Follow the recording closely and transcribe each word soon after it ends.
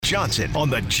Johnson on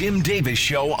the Jim Davis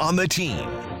Show on the Team.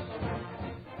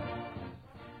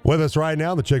 With us right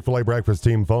now, the Chick-fil-A Breakfast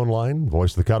Team phone line,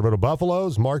 voice of the Colorado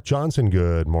Buffaloes, Mark Johnson.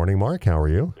 Good morning, Mark. How are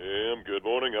you? Good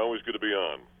morning. Always good to be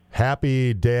on.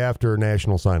 Happy day after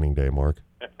National Signing Day, Mark.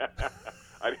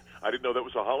 I didn't know that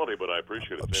was a holiday, but I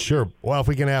appreciate it. Sure. Well, if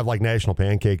we can have like National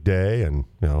Pancake Day and,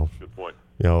 Good point.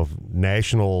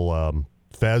 National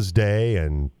Fez Day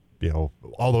and,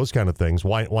 all those kind of things,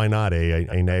 why not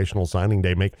a National Signing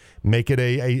Day? Make it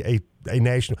a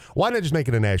national. Why not just make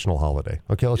it a national holiday?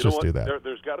 Okay, let's just do that.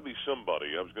 There's got to be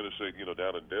somebody. I was going to say,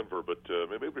 down in Denver, but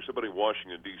maybe there's somebody in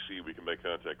Washington, D.C. we can make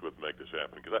contact with and make this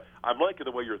happen. Because I'm liking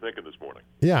the way you're thinking this morning.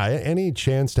 Yeah, any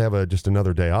chance to have just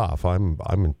another day off, I'm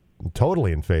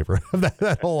totally in favor of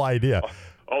that whole idea.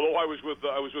 Although I was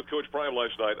with Coach Prime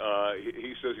last night,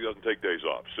 he says he doesn't take days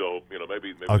off. So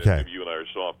maybe okay. you and I are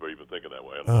soft for even thinking that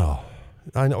way.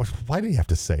 I know. Why do you have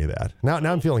to say that? Now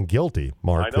I'm feeling guilty,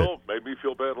 Mark. I know. Made me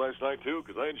feel bad last night too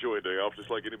because I enjoy a day off just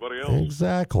like anybody else.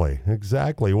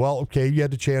 Exactly. Well, okay, you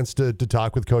had a chance to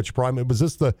talk with Coach Prime. Was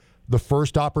this the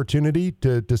first opportunity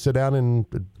to sit down and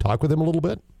talk with him a little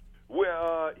bit?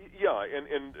 Well, yeah,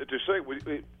 and to say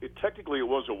technically it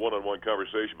was a one-on-one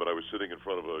conversation, but I was sitting in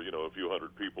front of a few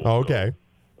hundred people. Oh, okay.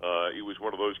 So, it was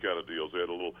one of those kind of deals. They had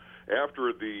a little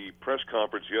after the press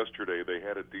conference yesterday. They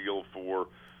had a deal for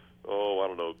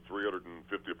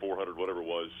 350 or 400, whatever it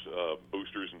was,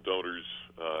 boosters and donors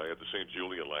at the St.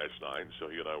 Julian last night. So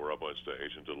he and I were up on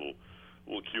stage and did a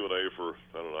little Q&A for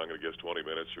I'm going to guess 20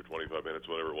 minutes or 25 minutes,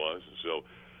 whatever it was. And so.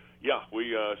 Yeah,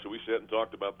 we sat and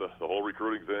talked about the whole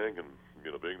recruiting thing and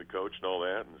being the coach and all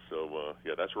that, and so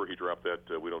that's where he dropped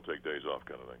that we don't take days off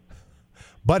kind of thing.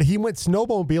 But he went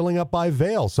snowmobiling up by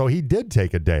Vail, so he did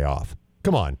take a day off.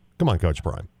 Come on, Coach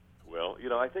Prime. Well,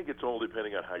 I think it's all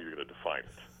depending on how you're going to define it,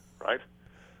 right?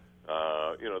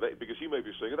 Because he may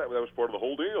be saying that was part of the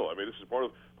whole deal. I mean, this is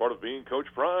part of being Coach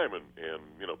Prime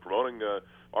and promoting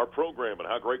our program and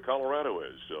how great Colorado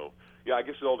is. So. Yeah, I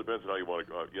guess it all depends on how you want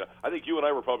to go. Yeah, I think you and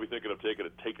I were probably thinking of taking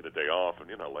a day off and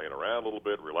laying around a little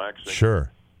bit, relaxing.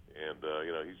 Sure. And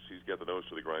he's got the nose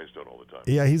to the grindstone all the time.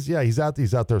 Yeah, he's out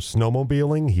there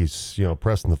snowmobiling. He's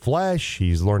pressing the flesh.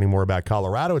 He's learning more about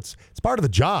Colorado. It's part of the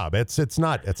job. It's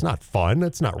not fun.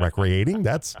 It's not recreating.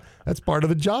 That's part of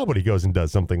the job when he goes and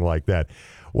does something like that.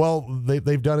 Well,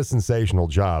 they've done a sensational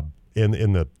job in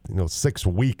the 6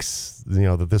 weeks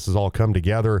that this has all come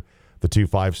together. The 2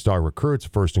 5-star recruits,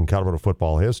 first in Colorado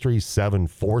football history, 7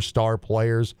 4-star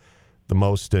players, the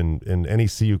most in any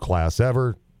CU class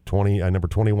ever, number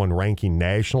 21 ranking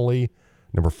nationally,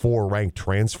 number 4 ranked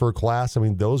transfer class. I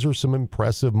mean, those are some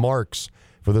impressive marks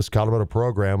for this Colorado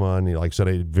program on, like I said,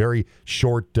 a very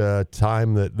short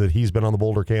time that he's been on the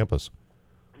Boulder campus.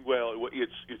 Well,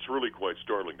 it's really quite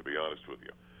startling, to be honest with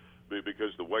you,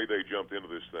 because the way they jumped into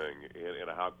this thing and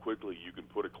how quickly you can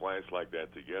put a class like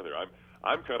that together.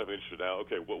 I'm kind of interested now.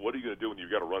 Okay, what are you going to do when you've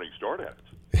got a running start at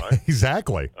it? Right?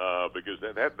 Exactly. Because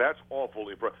that's awful.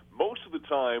 Most of the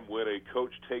time, when a coach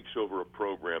takes over a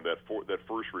program, that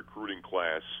first recruiting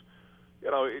class,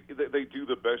 they do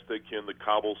the best they can to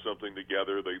cobble something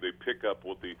together. They pick up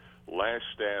what the last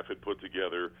staff had put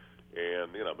together,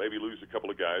 and maybe lose a couple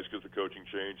of guys because the coaching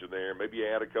change in there. Maybe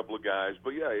add a couple of guys,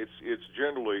 but yeah, it's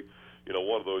generally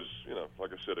one of those like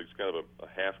I said, it's kind of a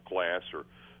half class or.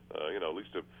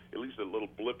 At least a little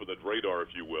blip in the radar, if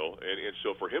you will. And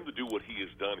so for him to do what he has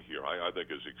done here, I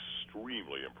think is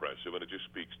extremely impressive, and it just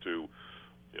speaks to,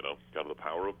 kind of the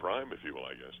power of Prime, if you will,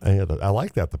 I guess. I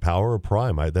like that, the power of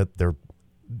Prime.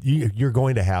 You're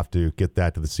going to have to get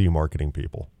that to the CU marketing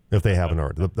people if they haven't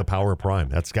already. The power of Prime,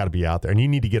 that's got to be out there, and you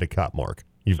need to get a cut, Mark.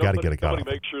 You've got to get a cut.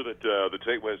 Somebody make sure that the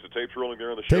tape's rolling there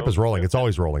on the show. Tape is rolling. It's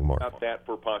always rolling, Mark. About that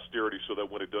for posterity, so that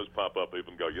when it does pop up, they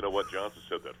can go, you know what, Johnson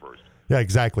said that first. Yeah,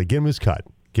 exactly. Give him his cut.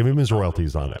 Give him his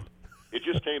royalties on that. It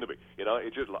just came to me.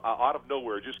 It just out of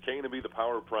nowhere. It just came to me. The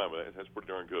power of Prime. That's pretty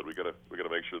darn good. We got to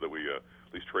make sure that we at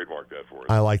least trademark that for us.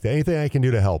 I like that. Anything I can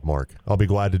do to help, Mark, I'll be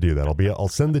glad to do that. I'll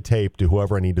send the tape to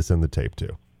whoever I need to send the tape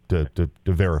to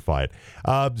verify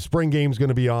it. Spring game's going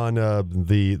to be on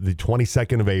the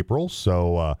 22nd of April,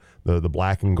 so the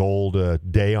black and gold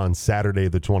day on Saturday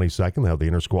the 22nd. They'll have the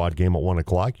inter-squad game at 1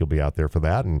 o'clock. You'll be out there for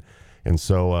that, and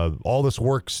so all this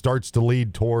work starts to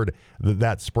lead toward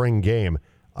that spring game.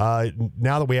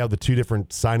 Now that we have the 2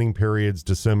 different signing periods,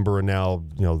 December and now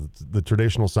the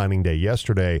traditional signing day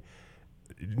yesterday,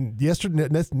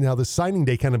 now the signing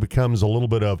day kind of becomes a little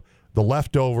bit of the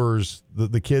leftovers,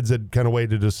 the kids had kind of waited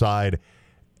to decide,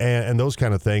 and those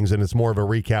kind of things, and it's more of a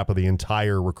recap of the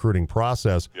entire recruiting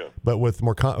process. Yeah. But with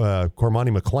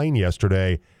Cormani McClain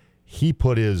yesterday, he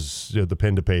put the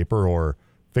pen to paper, or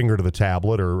finger to the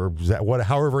tablet or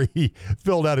however he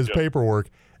filled out his paperwork.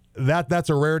 That's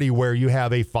a rarity where you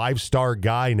have a 5-star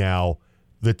guy now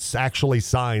that actually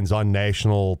signs on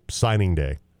National Signing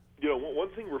Day. One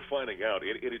thing we're finding out,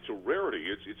 and it's a rarity.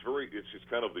 It's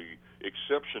kind of the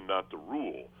exception, not the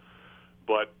rule.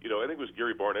 But I think it was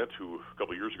Gary Barnett who a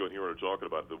couple of years ago here we were talking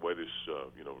about the way this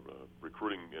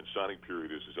recruiting and signing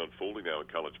period is unfolding now in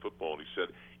college football, and he said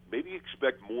maybe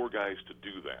expect more guys to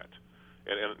do that.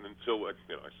 And so I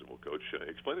said, well, Coach,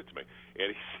 explain it to me. And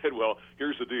he said, well,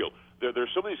 here's the deal. There's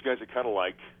some of these guys that kind of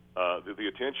like the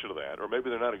attention of that, or maybe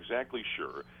they're not exactly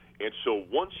sure. And so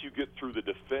once you get through the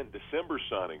December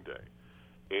signing day,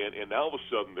 and now all of a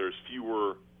sudden there's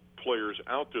fewer players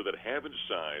out there that haven't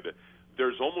signed,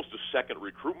 there's almost a second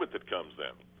recruitment that comes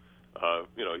then.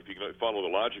 If you can follow the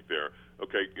logic there,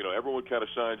 okay, everyone kind of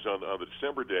signs on the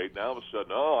December date. Now all of a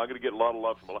sudden, I'm going to get a lot of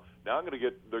love from a lot. Now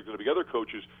there's going to be other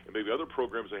coaches and maybe other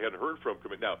programs I hadn't heard from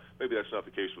coming. Now, maybe that's not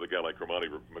the case with a guy like Cormani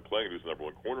McClain, who's the number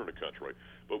one corner in the country.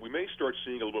 But we may start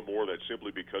seeing a little bit more of that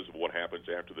simply because of what happens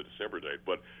after the December date.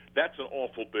 But that's an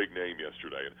awful big name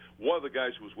yesterday. And one of the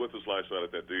guys who was with us last night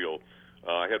at that deal,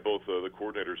 I had both the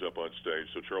coordinators up on stage.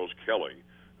 So Charles Kelly,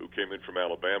 who came in from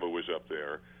Alabama, was up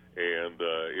there. And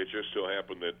it just so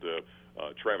happened that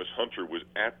Travis Hunter was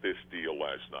at this deal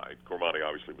last night. Cormani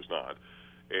obviously was not.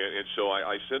 And so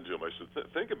I said to him, I said,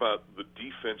 think about the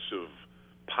defensive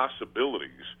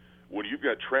possibilities when you've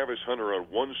got Travis Hunter on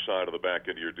one side of the back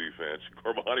end of your defense,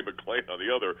 Cormani McClain on the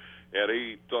other. And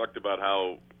he talked about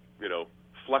how,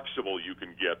 flexible you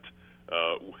can get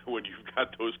when you've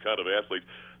got those kind of athletes.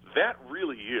 That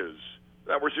really is.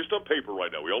 That was just on paper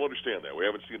right now. We all understand that. We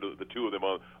haven't seen the two of them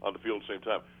on the field at the same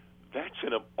time. That's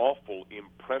an awful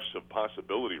impressive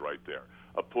possibility right there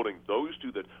of putting those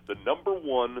two, the number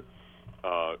one,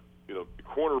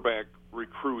 cornerback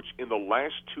recruits in the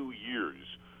last 2 years,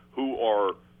 who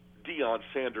are Deion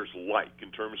Sanders-like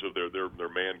in terms of their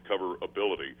man cover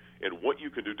ability and what you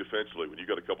can do defensively when you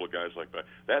got a couple of guys like that.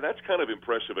 That's kind of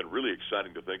impressive and really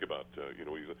exciting to think about.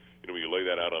 When you lay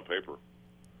that out on paper.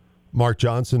 Mark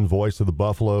Johnson, voice of the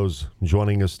Buffaloes,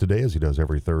 joining us today as he does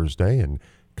every Thursday. And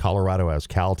Colorado has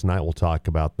Cal tonight. We'll talk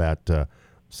about that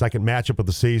second matchup of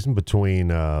the season between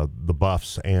the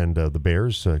Buffs and the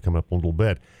Bears coming up in a little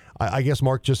bit. I guess,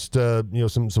 Mark, just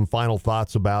some final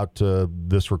thoughts about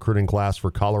this recruiting class for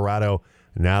Colorado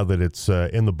now that it's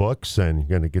in the books, and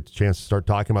you're going to get a chance to start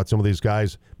talking about some of these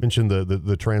guys. Mentioned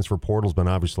the transfer portal's been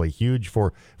obviously huge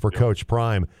for Coach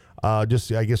Prime.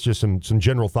 Just some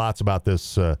general thoughts about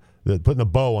this, putting a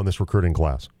bow on this recruiting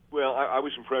class. Well, I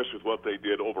was impressed with what they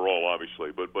did overall,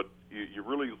 obviously, but you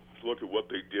really look at what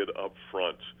they did up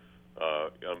front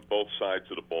on both sides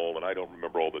of the ball, and I don't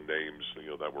remember all the names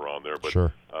that were on there, but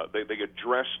sure. They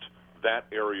addressed that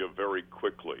area very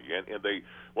quickly, and they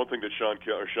one thing that Sean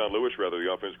Lewis,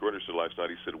 the offensive coordinator, said last night.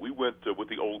 He said we went with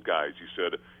the old guys. He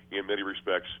said in many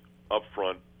respects up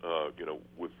front,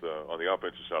 with on the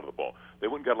offensive side of the ball. They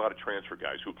went and got a lot of transfer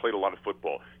guys who played a lot of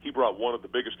football. He brought one of the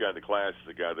biggest guy in the class,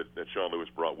 the guy that Sean Lewis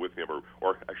brought with him,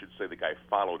 or I should say the guy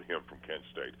followed him from Kent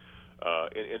State.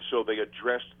 And so they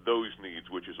addressed those needs,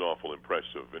 which is awful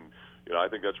impressive. And I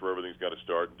think that's where everything's got to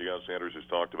start. And Deion Sanders has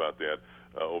talked about that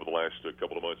over the last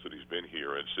couple of months that he's been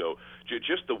here. And so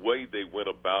just the way they went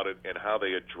about it and how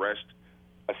they addressed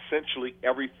essentially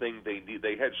everything they need.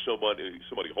 They had so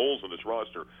many holes in this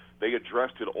roster. They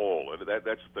addressed it all, and that's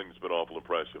the thing that's been awful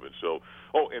impressive. And so,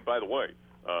 and by the way,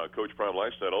 Coach Prime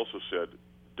last night also said,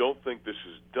 don't think this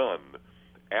is done.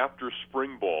 After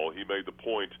spring ball, he made the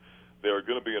point, there are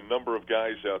going to be a number of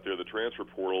guys out there, the transfer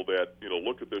portal, that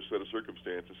look at this set of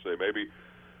circumstances and say,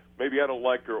 maybe I don't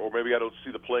like her, or maybe I don't see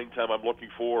the playing time I'm looking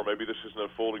for, or maybe this isn't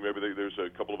unfolding, maybe there's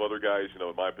a couple of other guys, in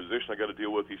my position I got to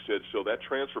deal with. He said, so that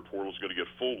transfer portal is going to get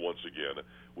full once again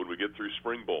when we get through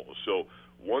spring ball. So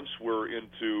once we're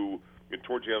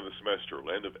towards the end of the semester,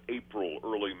 end of April,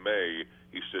 early May,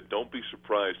 he said, don't be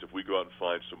surprised if we go out and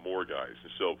find some more guys.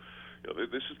 And so,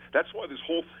 that's why this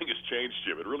whole thing has changed,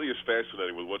 Jim. It really is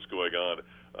fascinating with what's going on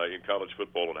in college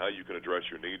football and how you can address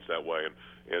your needs that way.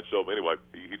 And so, anyway,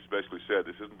 he basically said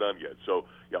this isn't done yet. So,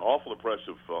 awful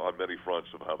impressive on many fronts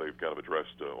of how they've kind of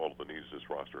addressed all of the needs this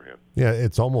roster had. Yeah,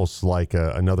 it's almost like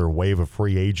another wave of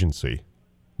free agency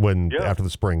after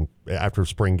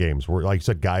spring games, where, like you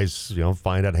said, guys,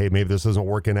 find out, hey, maybe this isn't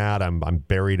working out. I'm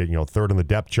buried at third in the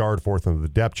depth chart, fourth in the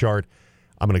depth chart.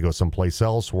 I'm going to go someplace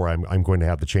else where I'm going to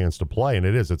have the chance to play. And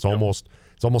it's almost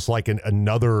like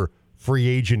another free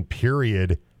agent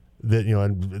period that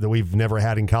that we've never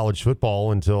had in college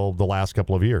football until the last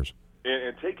couple of years.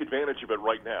 and take advantage of it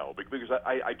right now, because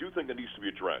I do think it needs to be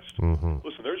addressed. Mm-hmm.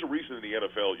 Listen, there's a reason in the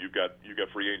NFL you got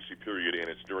free agency period, and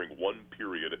it's during one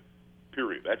period.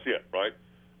 That's it, right?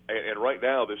 And right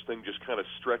now this thing just kind of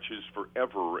stretches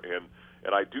forever,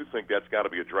 and I do think that's got to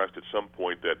be addressed at some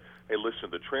point. That, hey, listen,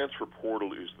 the transfer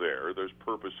portal is there. There's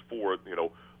purpose for it. You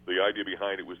know, the idea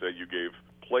behind it was that you gave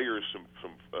players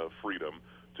some freedom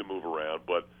to move around,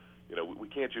 but you know, we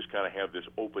can't just kind of have this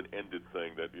open-ended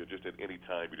thing that just at any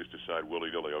time you just decide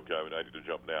willy-nilly, okay, I need to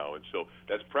jump now. And so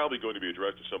that's probably going to be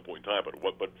addressed at some point in time.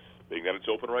 But being that it's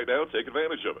open right now, take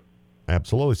advantage of it.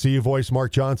 Absolutely. CU voice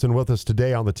Mark Johnson with us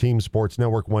today on the Team Sports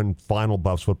Network. One final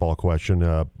Buffs football question.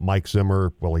 Mike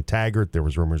Zimmer, Willie Taggart, there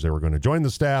was rumors they were going to join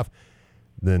the staff.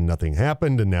 Then nothing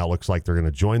happened, and now it looks like they're going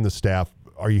to join the staff.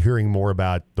 Are you hearing more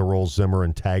about the role Zimmer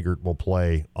and Taggart will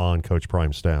play on Coach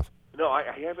Prime's staff? No, I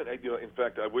haven't. In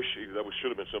fact, I wish that should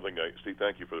have been something. Steve,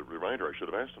 thank you for the reminder. I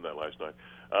should have asked him that last night.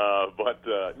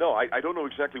 No, I don't know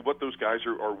exactly what those guys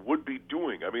are would be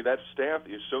doing. I mean, that staff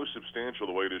is so substantial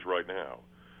the way it is right now.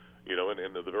 You know, and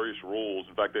the various roles.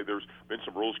 In fact, there's been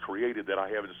some roles created that I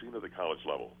haven't seen at the college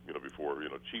level, you know, before. You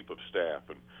know, chief of staff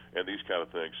and these kind of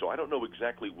things. So I don't know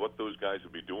exactly what those guys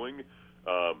would be doing.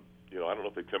 You know, I don't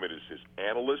know if they come in as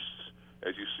analysts,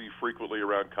 as you see frequently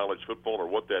around college football, or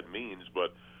what that means,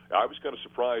 but I was kind of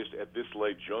surprised at this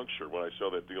late juncture when I saw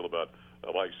that deal about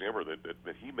Mike Zimmer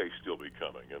that he may still be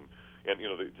coming. And you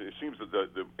know, it seems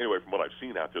that anyway, from what I've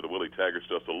seen out there, the Willie Taggart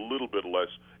stuff's a little bit less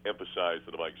emphasized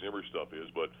than the Mike Zimmer stuff is.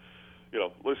 But you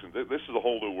know, listen, this is a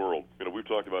whole new world. You know, we've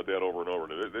talked about that over and over.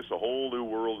 This is a whole new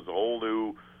world. It's a whole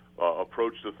new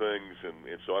approach to things,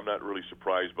 and so I'm not really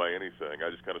surprised by anything. I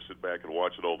just kind of sit back and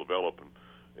watch it all develop, and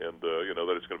you know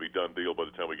that it's going to be done deal by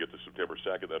the time we get to September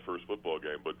 2nd, that first football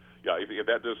game. But yeah, if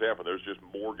that does happen, there's just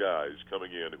more guys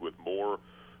coming in with more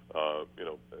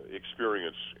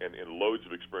experience and loads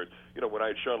of experience. You know, when I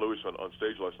had Sean Lewis on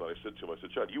stage last night, I said to him, I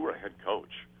said, Sean, you were a head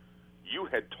coach. You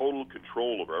had total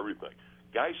control over everything.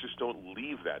 Guys just don't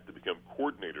leave that to become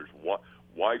coordinators.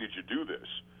 Why did you do this?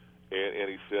 And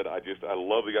he said, I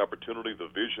love the opportunity.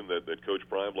 The vision that Coach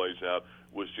Prime lays out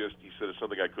was just, he said, it's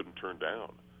something I couldn't turn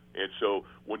down. And so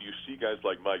when you see guys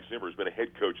like Mike Zimmer, who's been a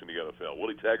head coach in the NFL,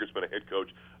 Willie Taggart's been a head coach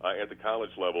at the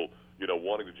college level, you know,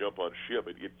 wanting to jump on ship,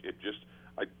 it just,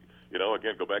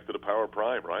 again, go back to the power of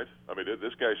Prime, right? I mean,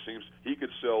 this guy seems, he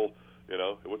could sell, you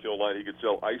know, what's the old line? He could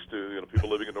sell ice to people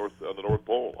living on the North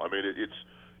Pole. I mean,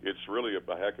 it's really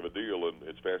a heck of a deal, and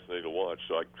it's fascinating to watch.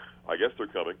 So I guess they're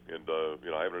coming, and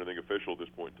I haven't anything official at this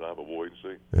point in time, but we'll wait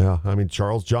and see. Yeah, I mean,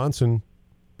 Charles Johnson,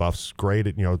 Buff's great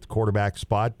at the quarterback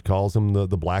spot, calls him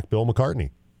the Black Bill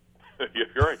McCartney. Yeah,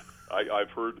 you're right. I've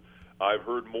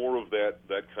heard more of that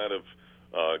kind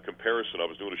of comparison. I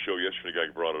was doing a show yesterday, a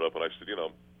guy brought it up, and I said,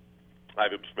 I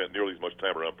haven't spent nearly as much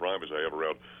time around Prime as I have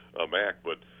around Mac,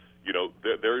 but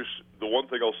there's the one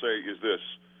thing I'll say is this: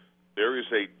 there is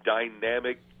a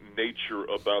dynamic nature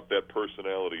about that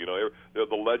personality.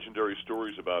 The legendary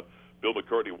stories about Bill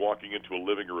McCartney walking into a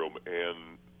living room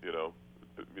and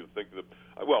think that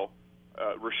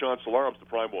Rashawn Salarum's the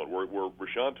prime one, where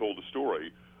Rashawn told a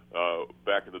story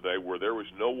back in the day where there was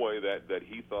no way that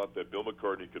he thought that Bill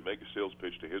McCartney could make a sales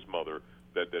pitch to his mother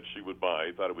that she would buy.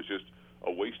 He thought it was just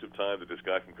a waste of time that this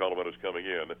guy from Colorado is coming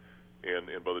in,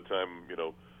 and by the time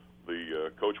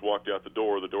the coach walked out the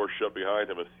door shut behind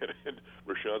him, and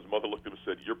Rashawn's mother looked at him and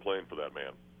said, "You're playing for that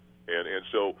man," and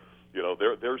so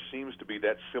there seems to be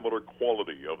that similar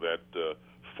quality of that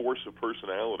force of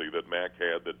personality that Mac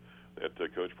had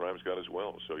that Coach Prime's got as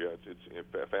well. So yeah,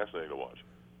 it's fascinating to watch.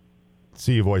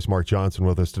 CU voice Mark Johnson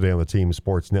with us today on the Team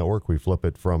Sports Network. We flip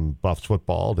it from Buffs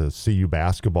football to CU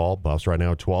basketball. Buffs right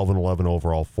now 12-11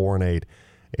 overall, 4-8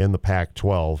 in the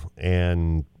Pac-12,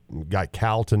 and got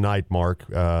Cal tonight. Mark,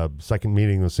 second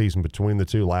meeting of the season between the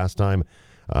two. Last time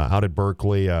out at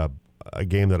Berkeley, a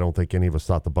game that I don't think any of us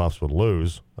thought the Buffs would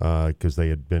lose because they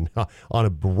had been on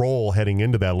a roll heading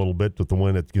into that a little bit with the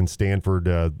win against Stanford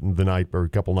the night or a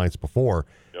couple nights before.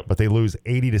 Yep. But they lose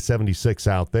 80-76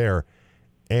 out there.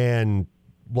 And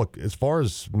look, as far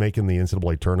as making the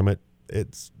NCAA tournament,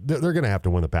 they're going to have to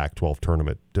win the Pac-12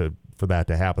 tournament for that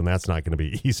to happen. That's not going to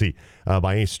be easy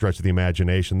by any stretch of the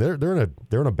imagination. They're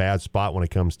in a bad spot when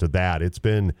it comes to that. It's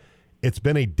been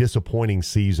a disappointing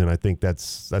season. I think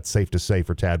that's safe to say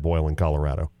for Tad Boyle in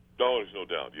Colorado. No, there's no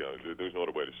doubt. Yeah, there's no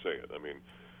other way to say it. I mean,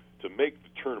 to make the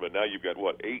tournament now, you've got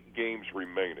 8 games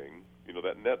remaining.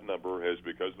 That net number has,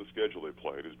 because of the schedule they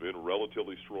played, has been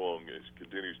relatively strong, as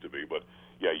continues to be. But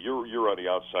yeah, you're on the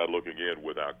outside looking in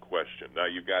without question. Now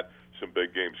you've got some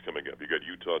big games coming up. You've got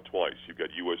Utah twice. You've got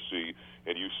USC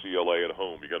and UCLA at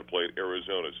home. You've got to play at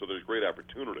Arizona. So there's great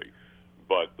opportunity.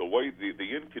 But the way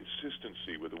the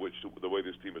inconsistency with the way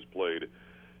this team has played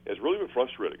has really been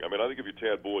frustrating. I mean, I think if you're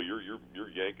Tad Boyle, you're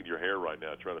yanking your hair right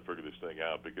now trying to figure this thing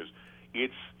out, because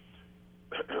it's.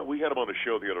 We had him on the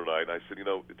show the other night, and I said,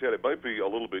 Ted, it might be a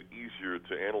little bit easier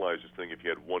to analyze this thing if you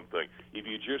had one thing. If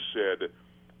you just said,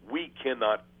 we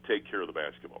cannot take care of the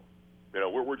basketball.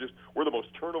 We're the most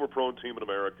turnover-prone team in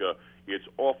America. It's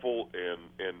awful,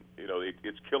 and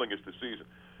it's killing us this season.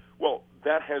 Well,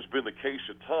 that has been the case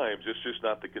at times. It's just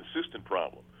not the consistent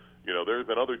problem. There have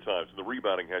been other times, and the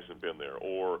rebounding hasn't been there,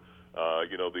 or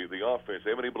the offense,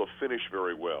 they haven't been able to finish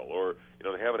very well, or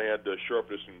they haven't had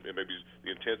sharpness and maybe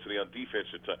the intensity on defense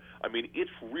at times. I mean,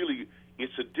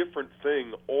 it's a different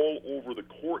thing all over the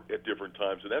court at different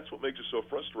times, and that's what makes it so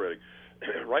frustrating.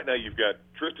 Right now, you've got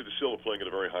Tristan Da Silva playing at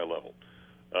a very high level.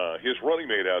 His running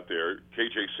mate out there,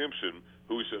 KJ Simpson,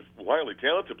 who's a wildly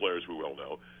talented player, as we well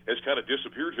know, has kind of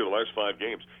disappeared for the last 5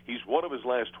 games. He's one of his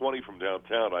last 20 from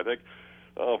downtown. I think,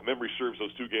 if memory serves,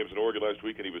 those 2 games in Oregon last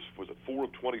week, and he was it 4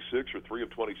 of 26 or 3 of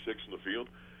 26 in the field?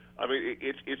 I mean,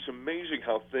 it's amazing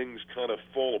how things kind of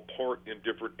fall apart in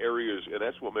different areas, and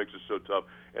that's what makes it so tough.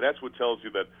 And that's what tells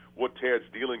you that what Tad's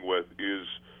dealing with is,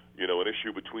 an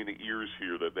issue between the ears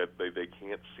here that they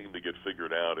can't seem to get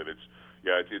figured out, and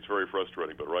it's very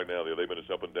frustrating. But right now, they've been as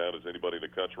up and down as anybody in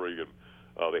the country, and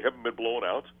they haven't been blown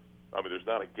out. I mean, there's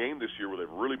not a game this year where they've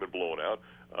really been blown out.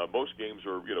 Most games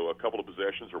are, a couple of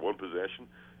possessions or one possession,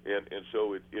 and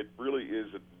so it really is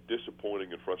a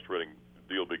disappointing and frustrating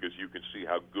deal, because you can see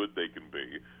how good they can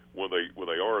be when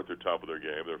they are at the top of their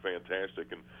game. They're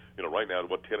fantastic, and right now,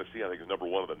 what Tennessee I think is number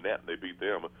 1 in the net, and they beat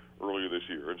them earlier this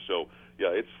year. And so,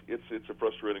 it's a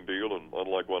frustrating deal, and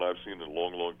unlike one I've seen in a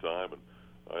long, long time. And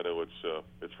I know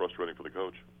it's frustrating for the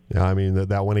coach. Yeah, I mean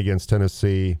that win against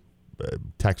Tennessee.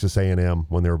 Texas A&M,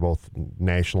 when they were both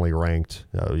nationally ranked,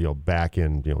 back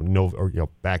in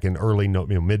back in early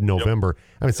mid-November. Yep.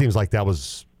 I mean, it seems like that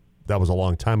was a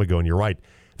long time ago. And you're right,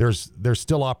 there's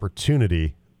still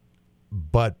opportunity,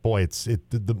 but boy,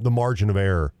 the margin of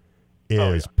error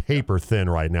is paper thin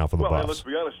right now for the Buffs. Well, let's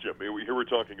be honest, Jim. Here we're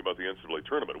talking about the NCAA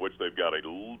tournament, which they've got a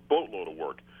boatload of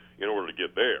work in order to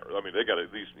get there. I mean, they got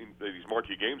these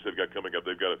marquee games they've got coming up.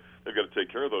 They've got to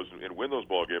take care of those and win those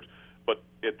ball games. But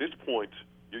at this point,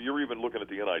 you're even looking at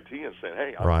the NIT and saying,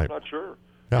 "Hey, I'm not sure.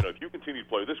 Yeah. If you continue to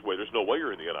play this way, there's no way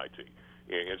you're in the NIT."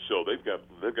 And so they've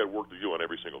got work to do on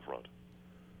every single front.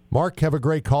 Mark, have a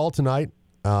great call tonight.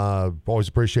 Always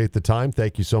appreciate the time.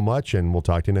 Thank you so much, and we'll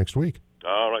talk to you next week.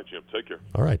 All right, Jim. Take care.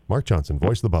 All right, Mark Johnson,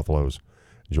 voice of the Buffaloes,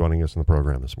 joining us in the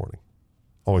program this morning.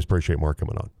 Always appreciate Mark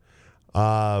coming on.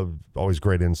 Always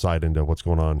great insight into what's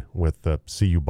going on with CU